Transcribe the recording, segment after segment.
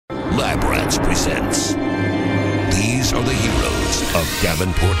Lab Rats presents. These are the heroes of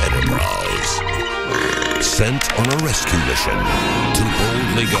Davenport Enterprise. Sent on a rescue mission to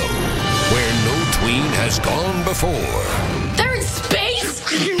boldly go where no tween has gone before. They're in space?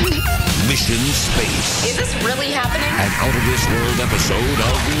 Mission Space. Is this really happening? An out-of-this-world episode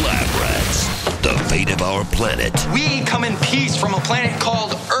of Lab Rats. The fate of our planet We come in peace from a planet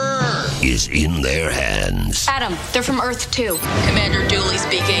called Earth. is in their hands. Adam, they're from Earth too. Commander Dooley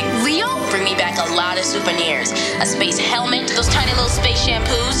speaking. Leo? Bring me back a lot of souvenirs. A space helmet, those tiny little space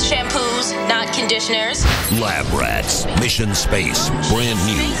shampoos, not conditioners. Lab Rats. Mission Space. Brand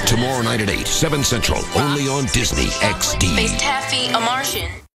new. Tomorrow night at 8, 7 Central. Only on Disney XD. Space taffy, a Martian.